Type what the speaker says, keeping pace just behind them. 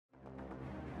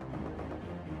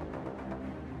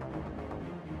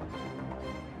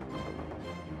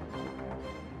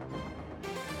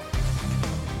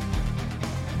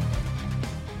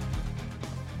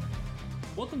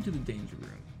Welcome to the Danger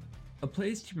Room, a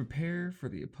place to prepare for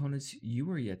the opponents you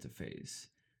are yet to face.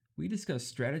 We discuss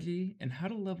strategy and how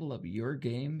to level up your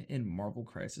game in Marvel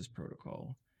Crisis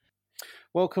Protocol.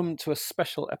 Welcome to a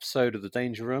special episode of the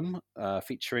Danger Room,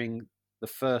 featuring the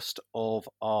first of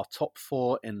our top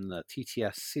four in the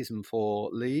TTS Season 4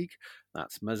 League.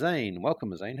 That's Merzain.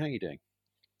 Welcome, Merzain. How are you doing?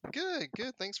 Good.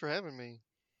 Thanks for having me.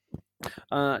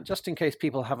 Just in case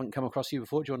people haven't come across you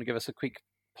before, do you want to give us a quick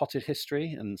potted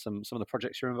history and some of the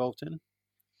projects you're involved in?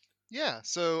 Yeah,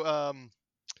 so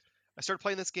I started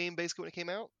playing this game basically when it came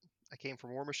out. I came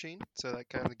from War Machine, so that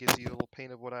kind of gives you a little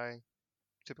paint of what kind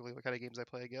of games I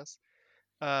play, I guess.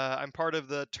 I'm part of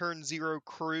the Turn Zero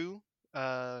crew,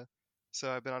 so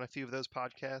I've been on a few of those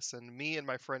podcasts, and me and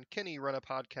my friend Kenny run a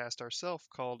podcast ourselves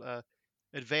called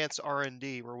Advanced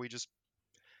R&D, where we just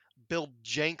build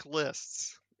jank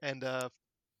lists and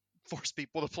force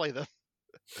people to play them.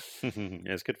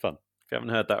 It's good fun. If you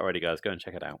haven't heard that already, guys, go and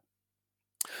check it out.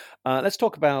 Let's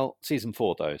talk about Season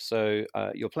 4, though. So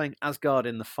you're playing Asgard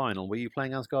in the final. Were you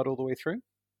playing Asgard all the way through?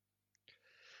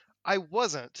 I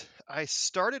wasn't. I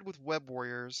started with Web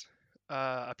Warriors,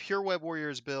 a pure Web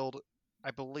Warriors build,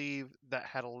 I believe, that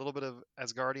had a little bit of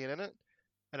Asgardian in it,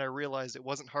 and I realized it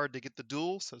wasn't hard to get the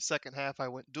duel, so second half I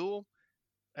went duel,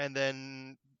 and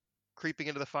then creeping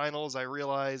into the finals, I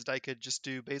realized I could just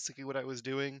do basically what I was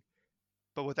doing,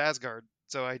 but with Asgard.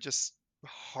 So I just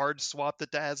hard swapped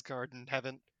it to Asgard and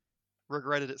haven't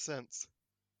regretted it since.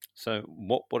 So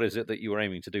what is it that you were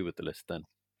aiming to do with the list then?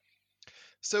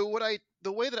 So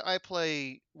the way that I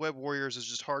play Web Warriors is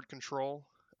just hard control.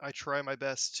 I try my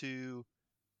best to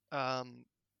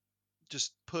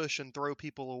just push and throw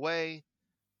people away,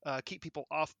 keep people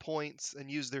off points,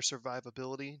 and use their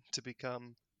survivability to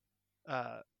become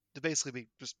to basically be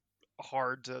just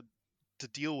hard to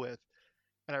deal with.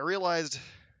 And I realized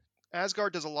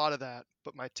Asgard does a lot of that,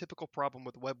 but my typical problem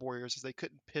with Web Warriors is they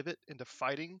couldn't pivot into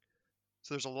fighting.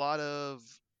 So there's a lot of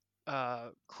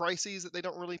crises that they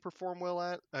don't really perform well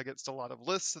at against a lot of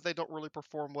lists that they don't really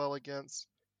perform well against.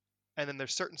 And then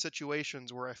there's certain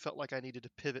situations where I felt like I needed to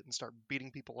pivot and start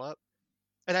beating people up.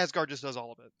 And Asgard just does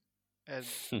all of it and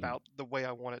about the way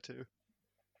I want it to.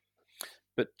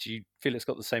 But do you feel it's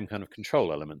got the same kind of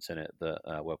control elements in it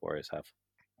that Web Warriors have?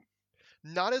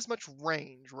 Not as much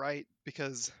range, right?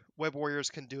 Because Web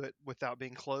Warriors can do it without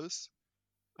being close.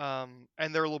 And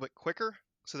they're a little bit quicker,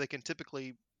 so they can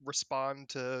typically respond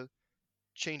to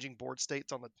changing board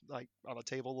states on the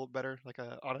table a little better. Like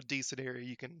on a decent area,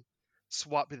 you can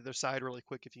swap to the other side really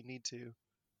quick if you need to.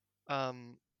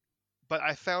 But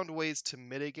I found ways to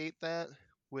mitigate that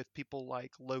with people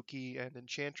like Loki and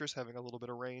Enchantress having a little bit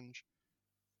of range,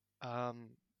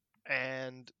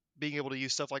 and being able to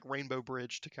use stuff like Rainbow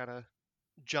Bridge to kind of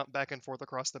jump back and forth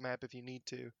across the map if you need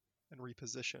to and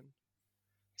reposition.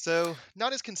 So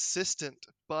not as consistent,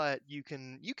 but you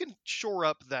can shore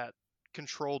up that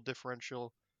control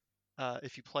differential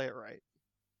if you play it right.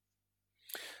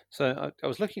 So I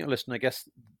was looking at a list, and I guess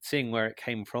seeing where it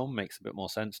came from makes a bit more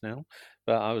sense now.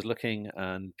 But I was looking,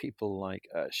 and people like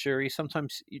Shuri,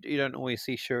 sometimes you don't always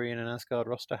see Shuri in an Asgard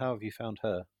roster. How have you found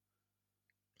her?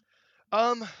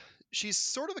 She's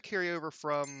sort of a carryover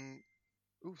from...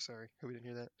 Ooh, sorry. Hope we didn't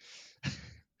hear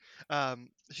that.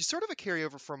 She's sort of a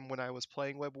carryover from when I was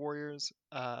playing Web Warriors.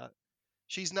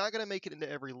 She's not going to make it into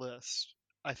every list.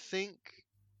 I think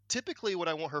typically what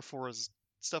I want her for is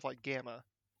stuff like Gamma.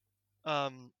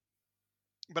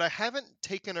 But I haven't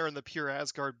taken her in the pure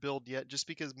Asgard build yet, just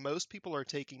because most people are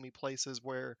taking me places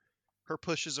where her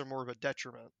pushes are more of a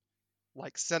detriment.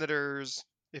 Like Senators,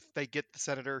 if they get the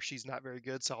Senator, she's not very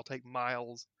good, so I'll take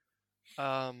Miles.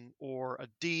 Or a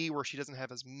D where she doesn't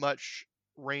have as much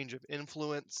range of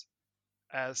influence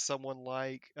as someone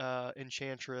like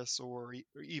Enchantress or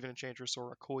even Enchantress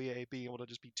or Okoye being able to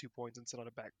just be 2 points and sit on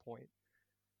a back point.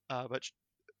 But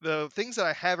the things that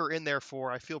I have her in there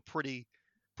for, I feel pretty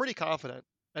confident.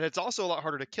 And it's also a lot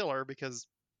harder to kill her because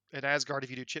in Asgard, if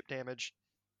you do chip damage,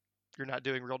 you're not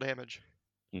doing real damage.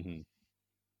 Mm-hmm.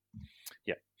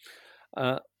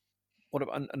 Yeah. What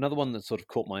about another one that sort of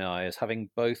caught my eye is having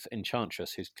both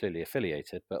Enchantress, who's clearly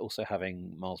affiliated, but also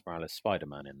having Miles Morales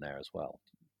Spider-Man in there as well.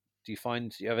 Do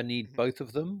you ever need both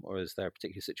of them, or is there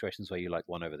particular situations where you like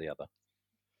one over the other?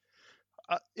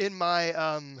 In my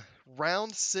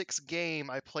round 6 game,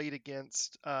 I played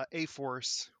against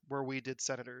A-Force, where we did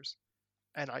Senators,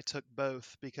 and I took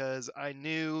both because I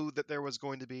knew that there was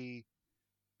going to be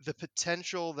the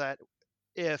potential that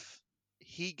if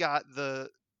he got the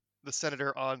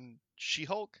Senator on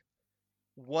She-Hulk,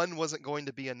 one wasn't going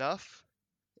to be enough,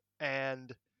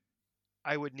 and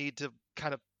I would need to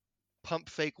kind of pump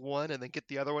fake one and then get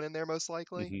the other one in there most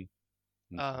likely.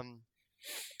 Mm-hmm. Mm-hmm.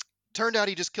 Turned out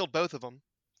he just killed both of them.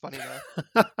 Funny enough,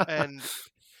 and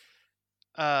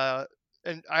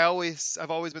and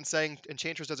I've always been saying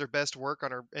Enchantress does her best work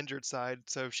on her injured side.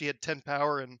 So she had 10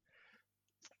 power and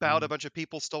bowed a bunch of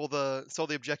people, stole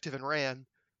the objective and ran.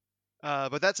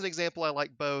 But that's an example I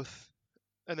like both.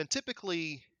 And then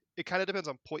typically it kind of depends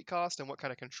on point cost and what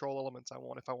kind of control elements I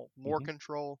want. If I want more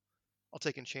control, I'll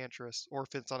take Enchantress, or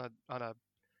if it's on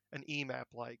an E map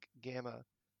like Gamma,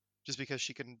 just because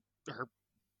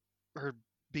her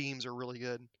beams are really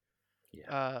good.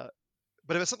 Yeah.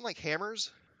 But if it's something like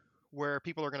Hammers, where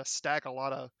people are going to stack a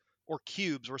lot of, or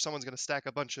Cubes, where someone's going to stack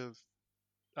a bunch of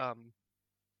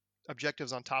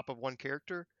objectives on top of one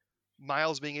character,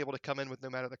 Miles being able to come in with no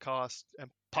matter the cost and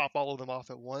pop all of them off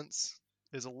at once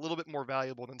is a little bit more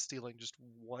valuable than stealing just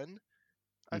one.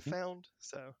 I found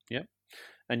so. Yeah,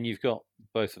 and you've got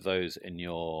both of those in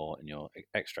your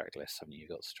extract list. Haven't you? You've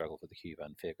got Struggle for the Cube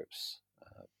and Fear Grips,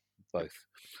 both.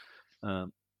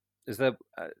 Is there?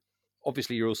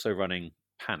 Obviously, you're also running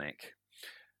Panic.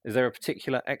 Is there a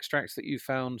particular extract that you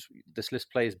found this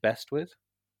list plays best with?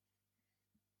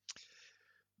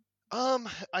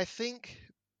 I think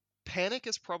Panic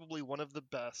is probably one of the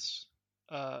best.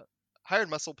 Hired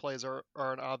Muscle plays are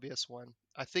an obvious one.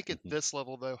 I think at this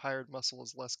level, though, Hired Muscle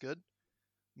is less good.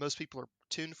 Most people are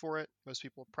tuned for it. Most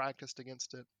people have practiced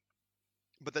against it.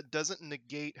 But that doesn't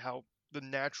negate how the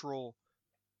natural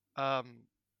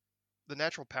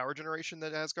power generation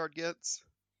that Asgard gets,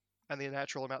 and the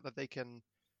natural amount that they can,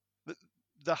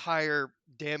 the higher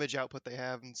damage output they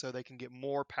have, and so they can get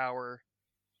more power,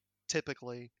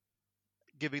 typically,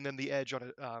 giving them the edge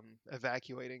on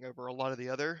evacuating over a lot of the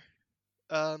other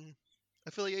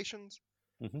affiliations.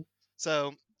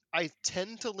 So I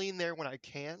tend to lean there when I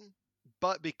can,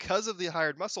 but because of the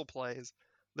Hired Muscle plays,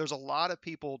 there's a lot of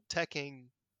people teching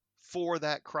for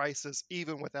that crisis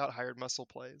even without Hired Muscle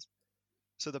plays.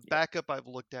 So the backup I've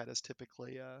looked at is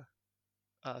typically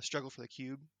Struggle for the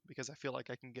Cube, because I feel like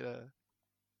I can get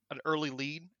an early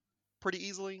lead pretty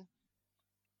easily.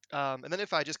 And then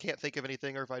if I just can't think of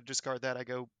anything, or if I discard that, I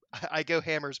go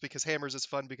Hammers, because Hammers is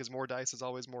fun, because more dice is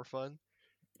always more fun.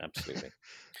 Absolutely.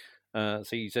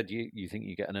 So you said you think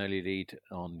you get an early lead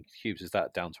on Cubes. Is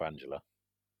that down to Angela?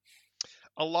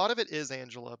 A lot of it is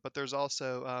Angela, but there's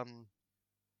also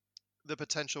the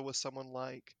potential with someone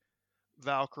like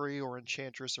Valkyrie or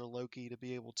Enchantress or Loki to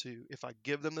be able to, if I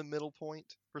give them the middle point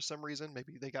for some reason,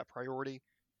 maybe they got priority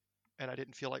and I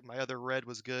didn't feel like my other red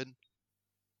was good,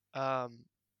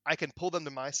 I can pull them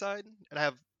to my side, and I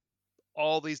have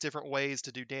all these different ways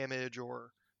to do damage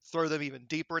or throw them even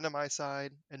deeper into my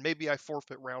side, and maybe I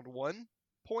forfeit round 1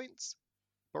 points,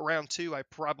 but round 2 I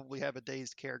probably have a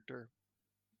dazed character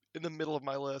in the middle of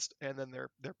my list, and then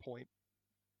their point.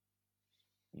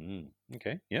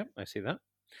 Okay, yeah, I see that.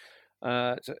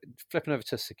 So flipping over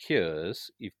to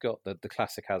Secures, you've got the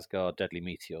classic Asgard Deadly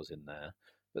Meteors in there,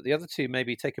 but the other two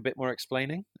maybe take a bit more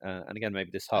explaining. And again,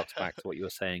 maybe this harks back to what you were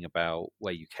saying about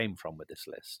where you came from with this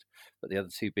list. But the other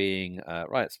two being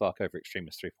Riot Spark over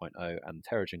Extremis 3.0 and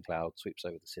Terrigen Cloud sweeps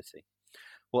over the city.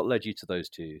 What led you to those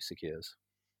two Secures?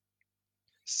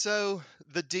 So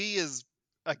the D is,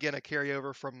 again, a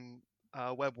carryover from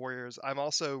Web Warriors. I'm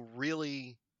also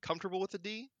really comfortable with the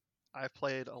D. I've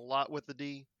played a lot with the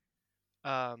D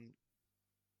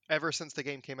ever since the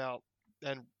game came out,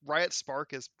 and Riot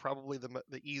Spark is probably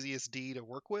the easiest D to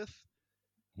work with.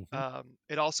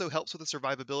 It also helps with the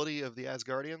survivability of the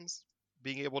Asgardians.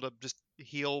 Being able to just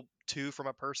heal 2 from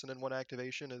a person in 1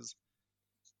 activation is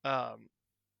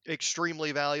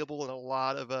extremely valuable in a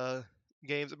lot of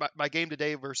games. My game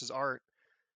today versus Art,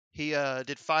 he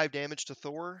did 5 damage to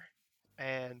Thor,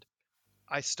 and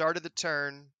I started the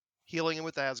turn healing him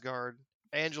with Asgard.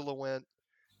 Angela went,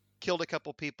 killed a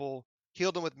couple people,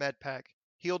 healed him with Medpack,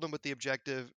 healed him with the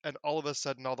objective, and all of a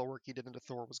sudden all the work he did into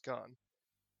Thor was gone.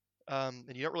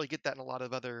 And you don't really get that in a lot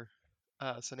of other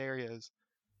scenarios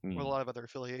with a lot of other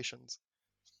affiliations.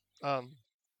 And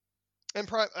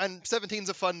 17's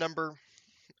a fun number,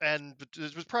 and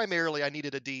it was primarily I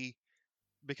needed a D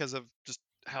because of just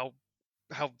how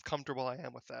comfortable I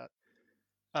am with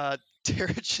that.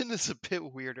 Terrigen is a bit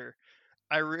weirder.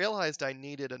 I realized I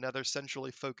needed another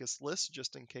centrally focused list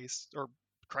just in case, or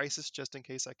crisis, just in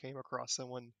case I came across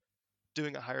someone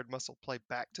doing a Hired Muscle play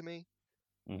back to me.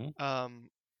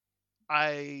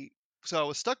 I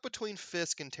was stuck between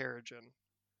Fisk and Terrigen.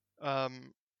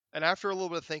 And after a little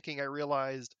bit of thinking, I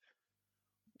realized,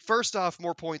 first off,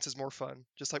 more points is more fun,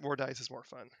 just like more dice is more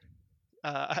fun.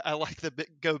 I like the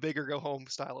go big or go home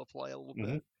style of play a little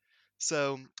bit.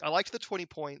 So I liked the 20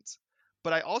 points,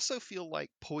 but I also feel like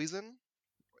Poison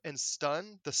and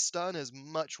Stun, the stun is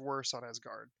much worse on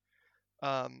Asgard.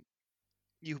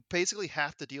 you basically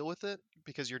have to deal with it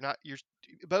because you're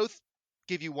both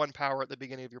give you 1 power at the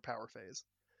beginning of your power phase,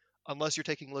 unless you're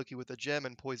taking Loki with a gem,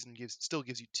 and poison still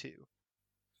gives you 2.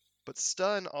 But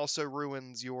stun also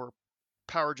ruins your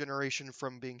power generation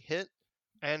from being hit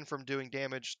and from doing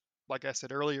damage. Like I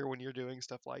said earlier, when you're doing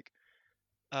stuff like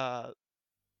uh,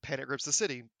 panic grips the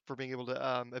city for being able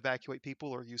to evacuate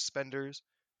people or use spenders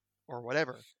or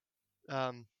whatever.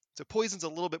 So poison's a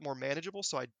little bit more manageable,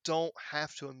 so I don't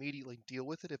have to immediately deal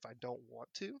with it if I don't want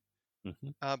to. Hmm.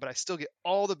 But I still get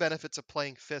all the benefits of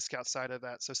playing Fisk outside of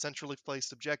that. So centrally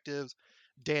placed objectives,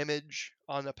 damage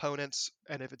on opponents,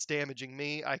 and if it's damaging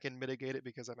me, I can mitigate it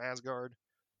because I'm Asgard.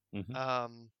 Hmm.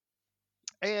 Um,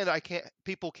 and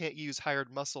people can't use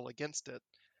hired muscle against it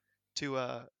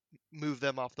to move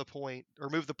them off the point or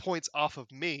move the points off of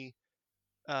me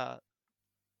uh,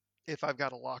 if I've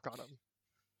got a lock on them.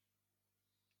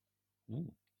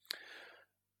 Mm.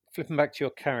 Flipping back to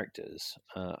your characters,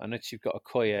 I noticed you've got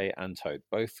Okoye and Toad,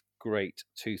 both great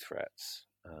 2 threats.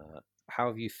 How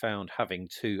have you found having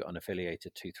 2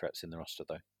 unaffiliated 2 threats in the roster,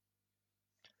 though?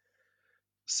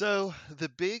 So the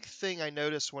big thing I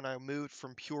noticed when I moved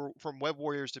from Web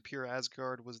Warriors to pure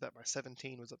Asgard was that my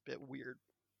 17 was a bit weird.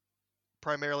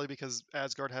 Primarily because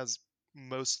Asgard has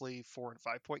mostly 4 and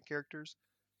 5 point characters.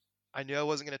 I knew I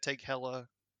wasn't going to take Hela,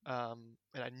 and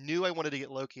I knew I wanted to get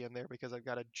Loki in there because I've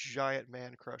got a giant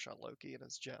man crush on Loki and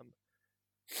his gem.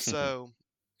 So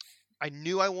I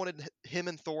knew I wanted him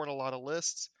and Thor in a lot of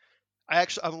lists.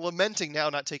 I'm lamenting now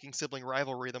not taking Sibling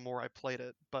Rivalry the more I played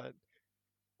it, but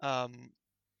um,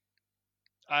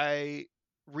 I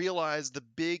realized the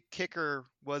big kicker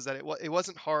was that it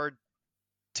wasn't hard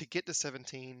to get to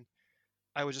 17.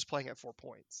 I was just playing at 4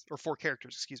 points or 4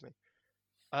 characters, excuse me.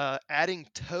 Adding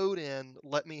Toad in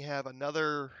let me have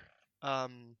another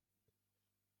have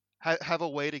a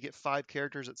way to get 5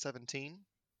 characters at 17,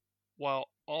 while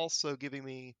also giving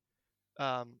me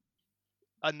um,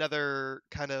 another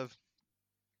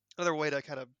another way to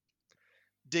kind of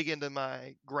dig into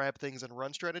my grab things and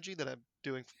run strategy that I'm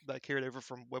doing that I carried over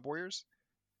from Web Warriors.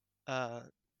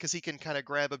 Because he can kind of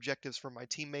grab objectives from my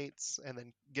teammates and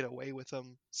then get away with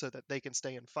them so that they can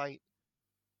stay and fight.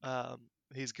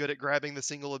 He's good at grabbing the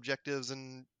single objectives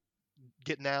and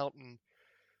getting out and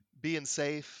being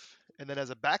safe. And then as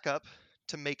a backup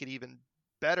to make it even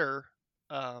better,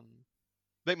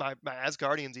 make my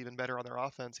Asgardians even better on their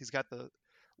offense. He's got the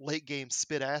late game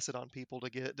spit acid on people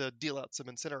to deal out some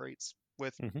incinerates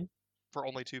with Hmm. for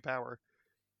only 2 power.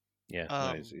 Yeah,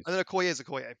 no, And then Okoye is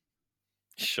Okoye,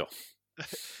 sure.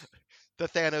 the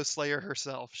Thanos Slayer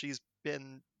herself. She's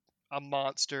been a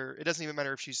monster. It doesn't even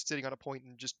matter if she's sitting on a point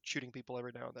and just shooting people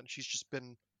every now and then. She's just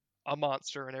been a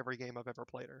monster in every game I've ever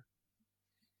played her.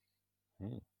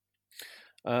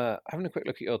 Having a quick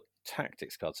look at your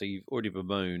tactics card, so you've already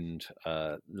bemoaned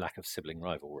lack of sibling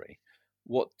rivalry.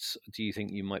 What do you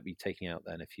think you might be taking out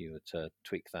then if you were to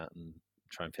tweak that and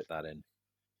try and fit that in?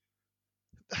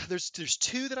 There's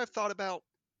 2 that I've thought about.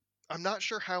 I'm not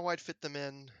sure how I'd fit them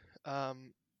in.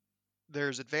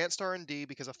 There's advanced R&D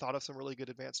because I've thought of some really good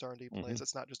advanced R&D plays.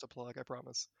 It's not just a plug, I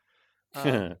promise.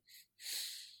 And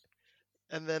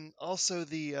then also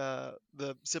the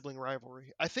sibling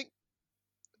rivalry. I think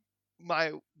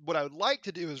what I would like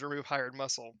to do is remove hired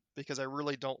muscle because I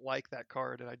really don't like that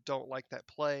card and I don't like that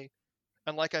play.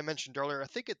 And like I mentioned earlier, I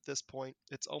think at this point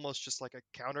it's almost just like a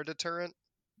counter deterrent.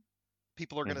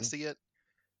 People are going to see it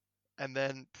and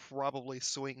then probably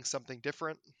swing something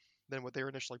different than what they were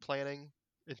initially planning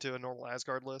into a normal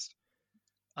Asgard list.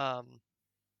 But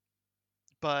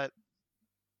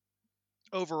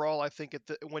overall, I think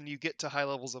when you get to high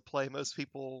levels of play, most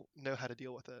people know how to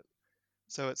deal with it.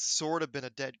 So it's sort of been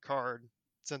a dead card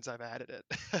since I've added it.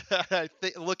 I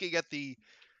think looking at the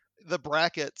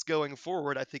brackets going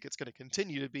forward, I think it's going to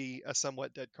continue to be a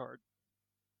somewhat dead card.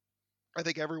 I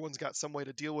think everyone's got some way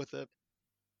to deal with it.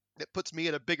 It puts me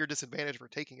at a bigger disadvantage for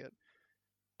taking it.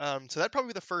 So that'd probably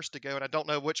be the first to go, and I don't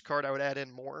know which card I would add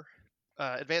in more.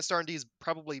 Advanced R&D is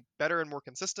probably better and more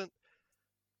consistent,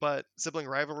 but Sibling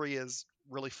Rivalry is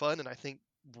really fun, and I think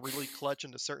really clutch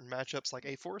into certain matchups like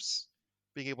A-Force,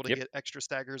 being able to get extra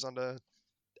staggers onto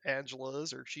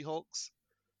Angela's or She-Hulk's.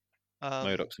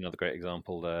 MODOK's another great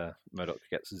example there. MODOK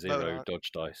gets 0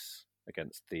 dodge dice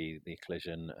against the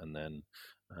collision, and then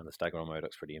the stagger on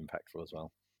MODOK's pretty impactful as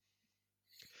well.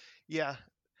 Yeah.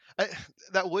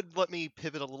 That would let me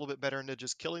pivot a little bit better into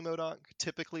just killing MODOK.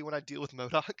 Typically, when I deal with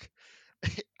MODOK,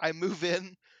 I move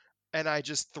in and I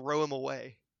just throw him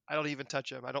away. I don't even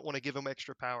touch him. I don't want to give him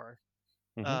extra power.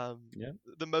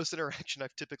 The most interaction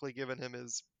I've typically given him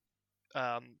is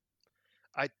I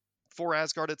 4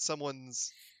 Asgarded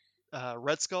someone's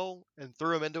Red Skull and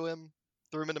threw him into him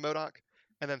threw him into Modok,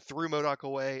 and then threw Modok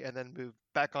away, and then moved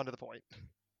back onto the point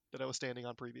that I was standing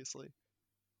on previously.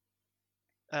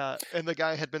 And the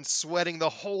guy had been sweating the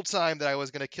whole time that I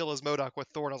was going to kill his Modok with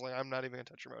Thorn. I was like, I'm not even going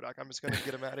to touch your Modok. I'm just going to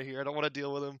get him out of here. I don't want to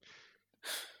deal with him.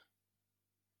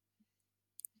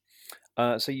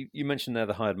 So you mentioned there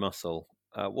the hired muscle.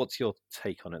 What's your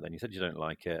take on it then? You said you don't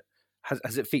like it.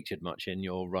 Has it featured much in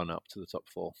your run up to the top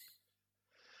 4?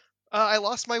 I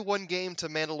lost my one game to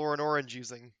Mandalorian Orange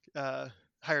using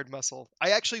hired muscle.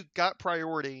 I actually got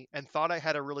priority and thought I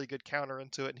had a really good counter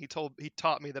into it, and he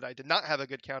taught me that I did not have a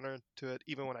good counter to it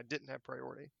even when I didn't have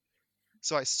priority.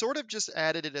 So I sort of just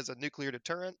added it as a nuclear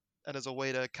deterrent and as a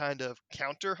way to kind of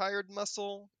counter hired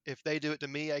muscle. If they do it to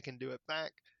me, I can do it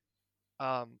back.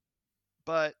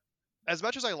 But as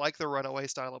much as I like the runaway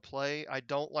style of play, I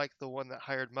don't like the one that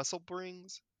hired muscle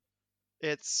brings.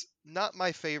 It's not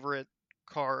my favorite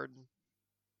card.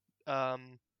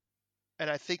 And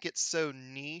I think it's so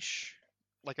niche.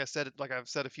 Like I've said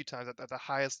a few times, at the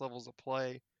highest levels of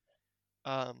play,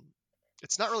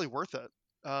 it's not really worth it.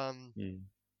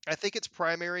 I think its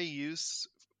primary use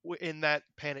in that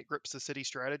panic grips the city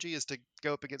strategy is to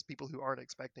go up against people who aren't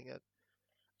expecting it,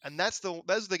 and those are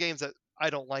the games that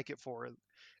I don't like it for.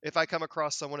 If I come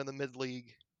across someone in the mid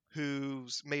league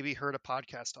who's maybe heard a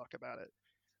podcast talk about it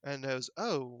and knows,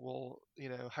 oh well,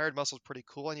 hired muscle's pretty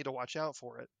cool, I need to watch out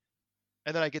for it,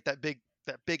 and then I get that big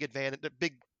advantage, that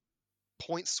big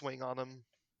point swing on them,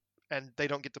 and they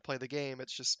don't get to play the game.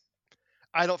 It's just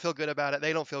I don't feel good about it.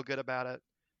 They don't feel good about it.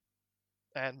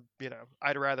 And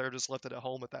I'd rather just left it at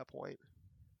home at that point.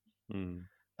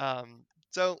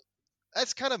 So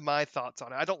that's kind of my thoughts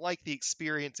on it. I don't like the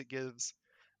experience it gives.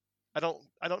 I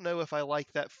don't know if I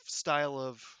like that style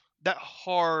of that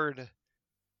hard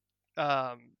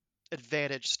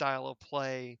advantage style of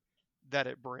play that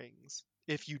it brings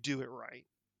if you do it right.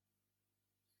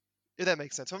 If that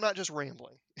makes sense. I'm not just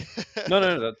rambling. No,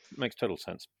 that makes total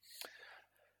sense.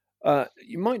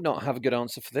 You might not have a good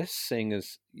answer for this, seeing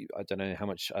as I don't know how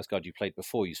much Asgard you played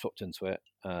before you swapped into it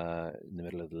in the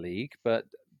middle of the league, but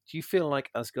do you feel like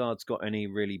Asgard's got any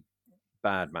really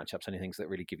bad matchups, any things that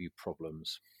really give you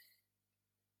problems?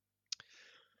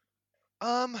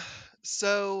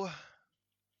 So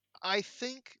I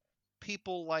think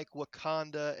people like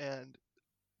Wakanda and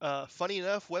funny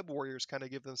enough, Web Warriors kind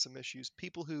of give them some issues.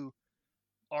 People who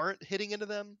aren't hitting into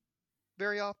them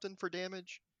very often for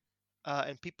damage,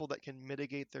 and people that can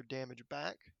mitigate their damage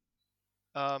back.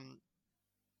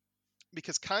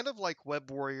 Because kind of like Web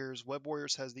Warriors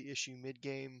has the issue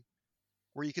mid-game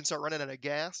where you can start running out of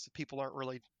gas. People aren't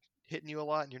really hitting you a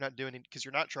lot, and you're not doing it because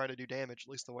you're not trying to do damage,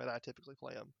 at least the way that I typically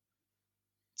play them.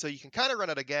 So you can kind of run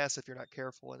out of gas if you're not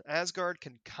careful, and Asgard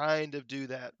can kind of do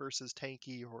that versus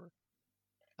tanky or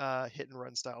hit and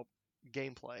run style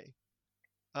gameplay.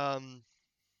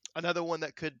 Another one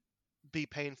that could be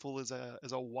painful is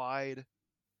a wide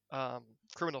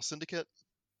criminal syndicate,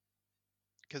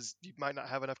 because you might not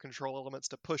have enough control elements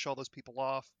to push all those people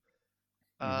off.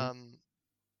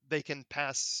 They can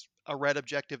pass a red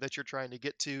objective that you're trying to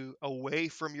get to away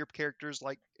from your characters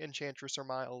like Enchantress or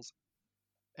Miles,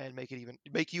 and make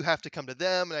you have to come to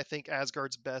them. And I think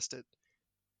Asgard's best at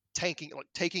taking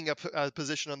a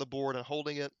position on the board and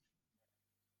holding it.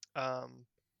 And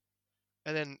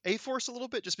then A-Force a little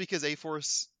bit, just because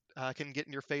A-Force can get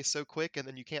in your face so quick, and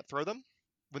then you can't throw them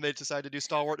when they decide to do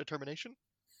stalwart determination.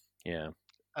 Yeah.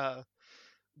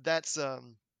 That's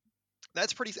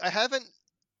pretty. I haven't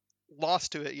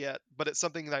lost to it yet, but it's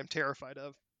something that I'm terrified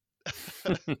of.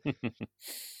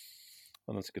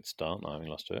 Well, that's a good start, not having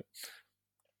lost to it.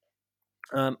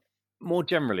 More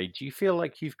generally, do you feel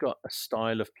like you've got a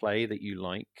style of play that you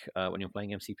like when you're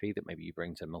playing MCP that maybe you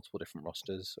bring to multiple different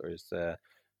rosters, or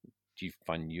do you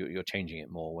find you're changing it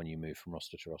more when you move from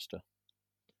roster to roster?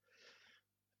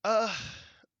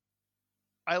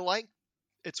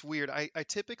 It's weird. I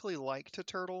typically like to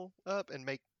turtle up and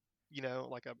make,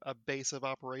 like a base of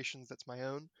operations that's my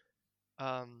own.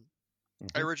 I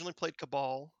originally played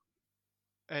Cabal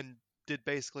and did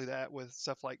basically that with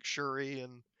stuff like Shuri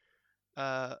and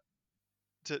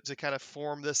to kind of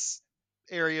form this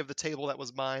area of the table that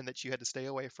was mine that you had to stay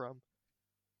away from.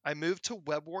 I moved to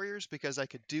Web Warriors because I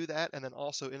could do that and then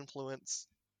also influence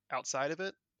outside of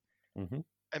it.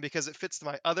 And because it fits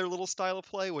my other little style of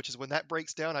play, which is when that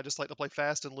breaks down, I just like to play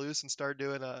fast and loose and start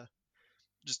doing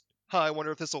I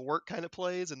wonder if this will work kind of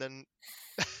plays, and then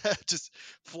just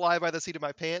fly by the seat of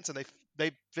my pants, and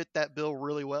they fit that bill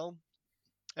really well.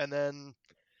 And then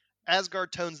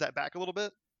Asgard tones that back a little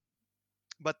bit,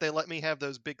 but they let me have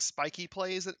those big spiky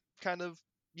plays that kind of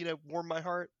warm my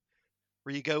heart,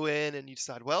 where you go in and you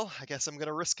decide, well, I guess I'm going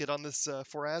to risk it on this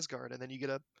for Asgard, and then you get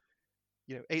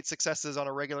 8 successes on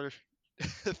a regular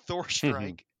Thor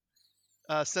strike,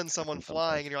 send someone Happens flying,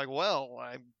 sometimes. and you're like,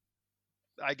 well,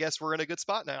 I guess we're in a good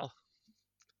spot now.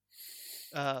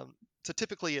 So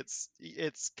typically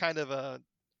it's kind of a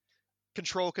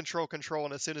control,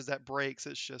 and as soon as that breaks,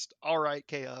 it's just all right,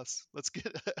 chaos. Let's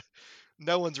get.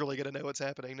 No one's really gonna know what's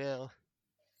happening now.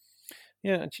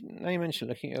 Yeah, now you mentioned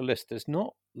looking at your list, there's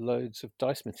not loads of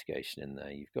dice mitigation in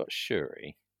there. You've got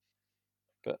Shuri,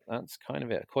 but that's kind of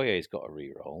it. Okoye's got a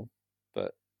reroll,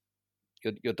 but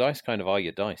your dice kind of are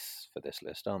your dice for this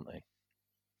list, aren't they?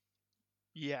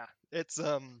 Yeah, it's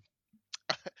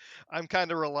I'm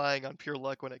kind of relying on pure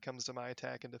luck when it comes to my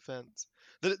attack and defense.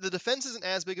 The defense isn't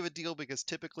as big of a deal because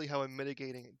typically how I'm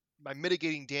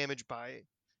mitigating damage by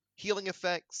healing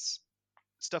effects,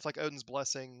 stuff like Odin's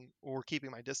Blessing, or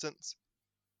keeping my distance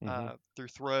Mm-hmm. through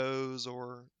throws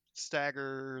or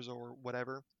staggers or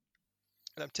whatever.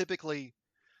 And I'm typically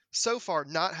so far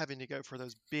not having to go for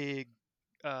those big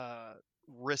uh,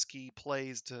 risky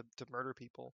plays to murder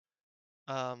people.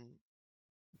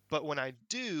 But when I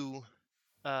do,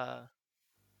 uh,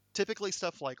 typically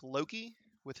stuff like Loki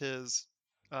with his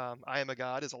I am a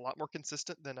god is a lot more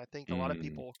consistent than I think a lot of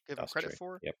people give him That's credit true.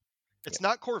 for. Yep. It's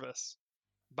not Corvus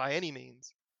by any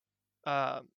means,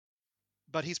 um,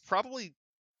 but he's probably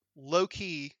low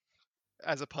key,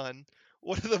 as a pun,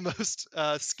 one of the most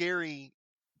scary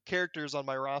characters on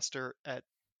my roster at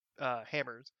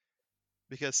hammers,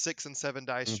 because 6 and 7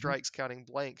 dice Mm-hmm. strikes counting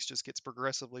blanks just gets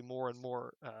progressively more and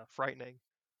more frightening.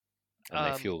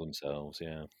 And they fuel themselves,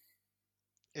 yeah.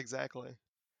 Exactly.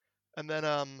 And then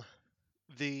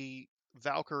the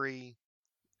Valkyrie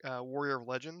Warrior of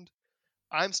Legend.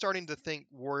 I'm starting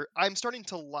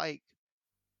to like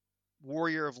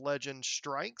Warrior of Legend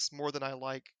strikes more than I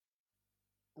like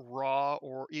Raw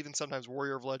or even sometimes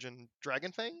Warrior of Legend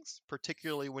Dragon Fangs,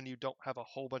 particularly when you don't have a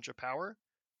whole bunch of power.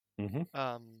 Mm-hmm.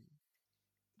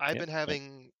 I've Yep. been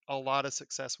having a lot of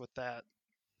success with that.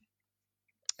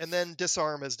 And then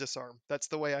disarm is disarm. That's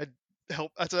the way I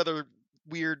help. That's another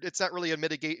weird. It's not really a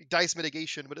dice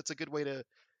mitigation, but it's a good way to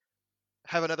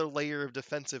have another layer of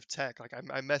defensive tech. Like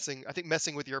I'm messing. I think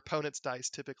messing with your opponent's dice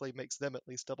typically makes them at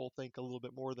least double think a little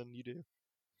bit more than you do.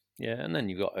 Yeah, and then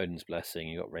you've got Odin's Blessing,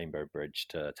 you've got Rainbow Bridge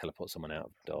to teleport someone out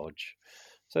of dodge.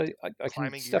 So I can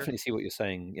Climbing gear. definitely see what you're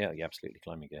saying. Yeah, absolutely,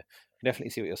 climbing gear. I can definitely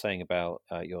see what you're saying about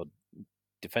your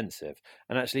defensive.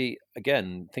 And actually,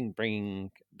 again,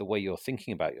 bringing the way you're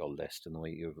thinking about your list and the way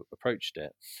you've approached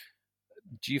it,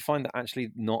 do you find that actually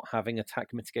not having attack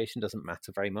mitigation doesn't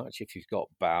matter very much if you've got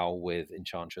Bow with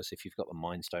Enchantress, if you've got the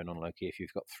Mind Stone on Loki, if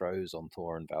you've got throws on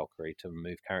Thor and Valkyrie to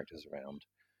move characters around?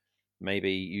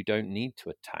 Maybe you don't need to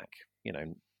attack. You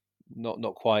know,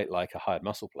 not quite like a hired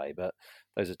muscle play, but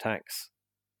those attacks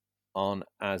aren't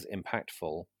as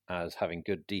impactful as having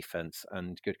good defense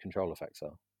and good control effects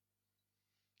are.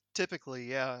 Typically,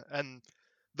 yeah. And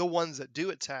the ones that do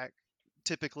attack,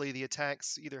 typically the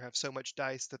attacks either have so much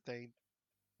dice that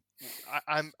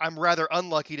I'm rather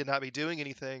unlucky to not be doing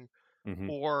anything,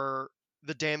 Mm-hmm. or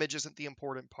the damage isn't the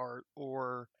important part,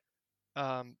 or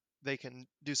they can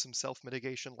do some self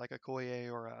mitigation like a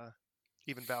Koye or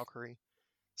even Valkyrie.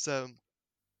 So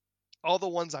all the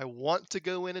ones I want to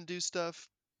go in and do stuff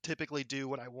typically do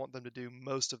what I want them to do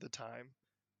most of the time.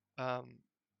 Um,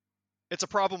 it's a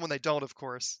problem when they don't, of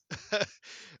course. Yeah.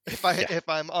 If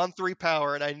I'm on 3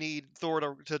 power and I need Thor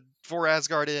to 4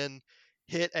 Asgard in,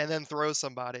 hit and then throw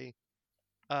somebody,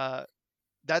 uh,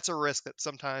 that's a risk that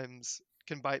sometimes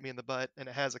can bite me in the butt, and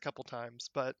it has a couple times.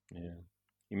 But Yeah.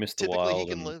 You miss the typically he wild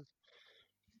can and live,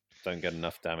 don't get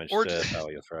enough damage or to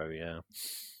power your throw. Yeah.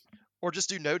 or just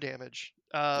do no damage.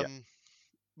 Yeah.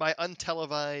 My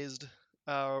untelevised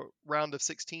round of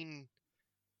 16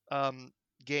 um,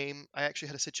 game, I actually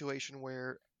had a situation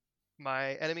where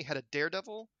my enemy had a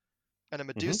Daredevil and a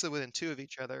Medusa within 2 of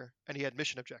each other, and he had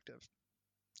mission objective.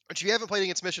 Which, if you haven't played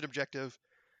against mission objective,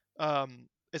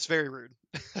 it's very rude.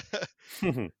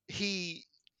 Mm-hmm.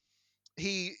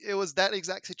 It was that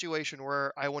exact situation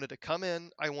where I wanted to come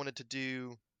in, I wanted to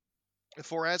do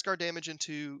 4 Asgard damage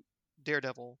into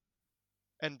Daredevil,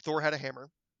 and Thor had a hammer,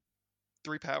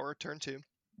 3 power, turn 2.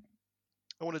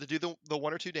 I wanted to do the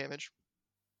 1 or 2 damage,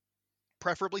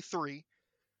 preferably 3,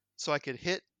 so I could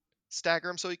hit, stagger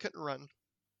him so he couldn't run,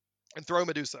 and throw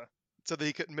Medusa so that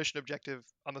he couldn't mission objective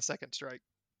on the second strike.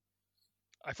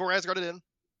 I 4 Asgarded in,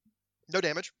 no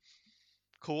damage,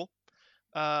 cool.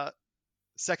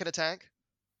 Second attack.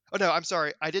 Oh no, I'm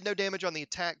sorry. I did no damage on the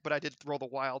attack, but I did roll the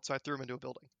wild, so I threw him into a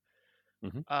building.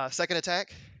 Mm-hmm. Second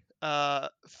attack,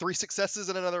 3 successes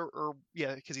and another, or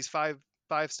yeah, because he's five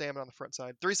stamina on the front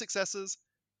side. 3 successes,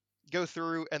 go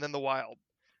through, and then the wild.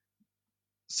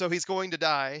 So he's going to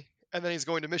die, and then he's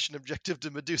going to mission objective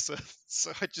to Medusa.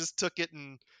 So I just took it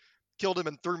and killed him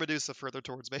and threw Medusa further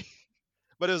towards me.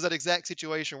 But it was that exact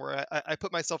situation where I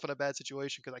put myself in a bad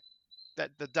situation because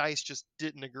that the dice just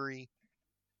didn't agree.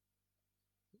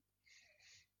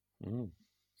 Do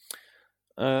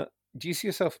you see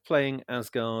yourself playing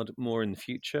Asgard more in the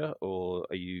future, or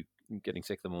are you getting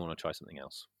sick of them and want to try something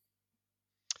else?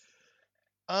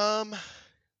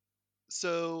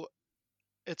 So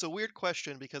it's a weird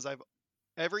question because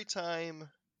every time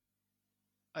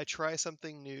I try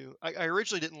something new, I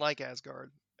originally didn't like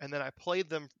Asgard, and then I played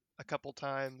them a couple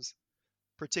times,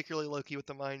 particularly Loki with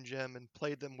the Mind Gem, and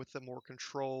played them with the more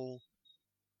control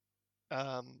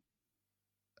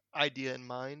idea in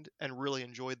mind, and really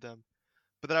enjoyed them.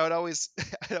 But then I'd always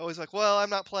like, well, I'm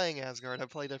not playing Asgard. I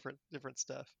play different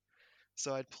stuff.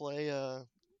 So I'd play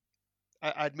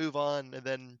I'd move on and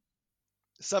then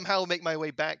somehow make my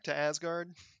way back to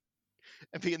Asgard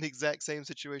and be in the exact same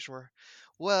situation where,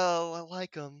 well, I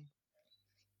like them.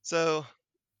 So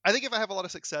I think if I have a lot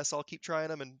of success, I'll keep trying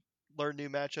them and learn new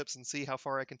matchups and see how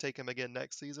far I can take them again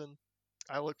next season.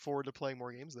 I look forward to playing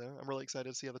more games, though. I'm really excited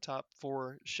to see how the top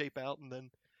 4 shape out and then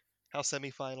how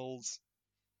semifinals,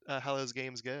 how those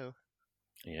games go.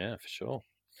 Yeah, for sure.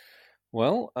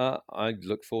 Well, I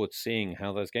look forward to seeing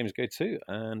how those games go too,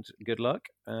 and good luck,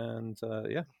 and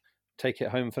yeah, take it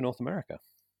home for North America.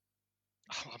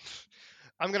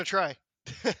 I'm gonna try.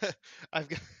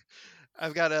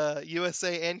 I've got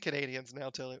USA and Canadians now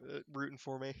rooting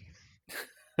for me.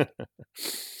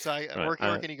 So where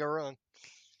can you go wrong?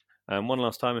 And one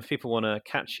last time, if people want to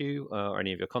catch you or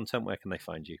any of your content, where can they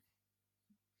find you?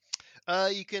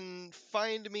 You can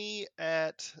find me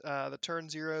at the Turn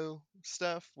Zero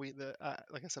stuff. Like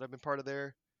I said, I've been part of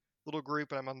their little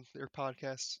group, and I'm on their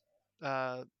podcast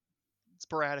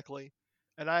sporadically.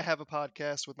 And I have a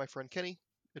podcast with my friend Kenny,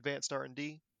 Advanced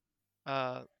R&D.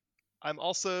 I'm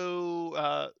also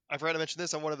I forgot to mention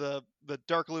this. I'm one of the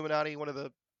Dark Illuminati, one of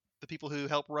the people who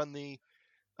help run the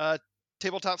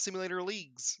tabletop simulator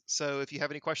leagues. So if you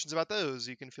have any questions about those,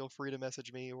 you can feel free to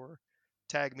message me or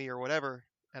tag me or whatever,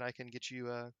 and I can get you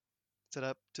set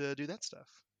up to do that stuff.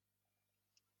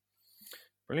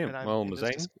 Brilliant. Well,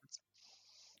 Merzain,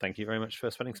 thank you very much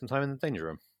for spending some time in the Danger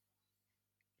Room.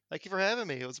 Thank you for having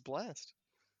me. It was a blast.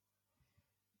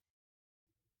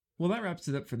 Well, that wraps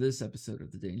it up for this episode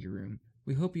of The Danger Room.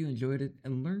 We hope you enjoyed it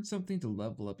and learned something to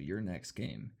level up your next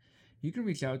game. You can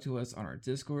reach out to us on our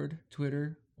Discord,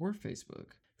 Twitter, or Facebook.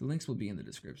 The links will be in the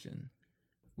description.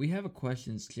 We have a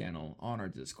questions channel on our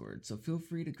Discord, so feel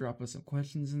free to drop us some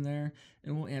questions in there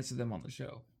and we'll answer them on the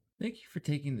show. Thank you for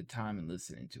taking the time and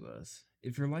listening to us.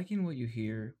 If you're liking what you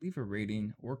hear, leave a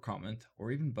rating or comment,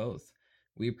 or even both.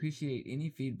 We appreciate any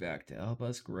feedback to help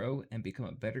us grow and become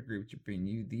a better group to bring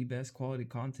you the best quality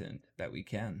content that we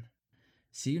can.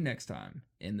 See you next time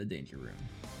in the Danger Room.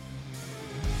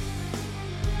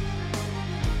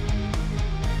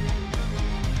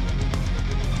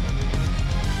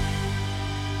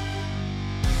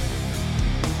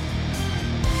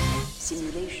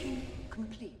 Simulation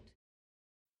complete.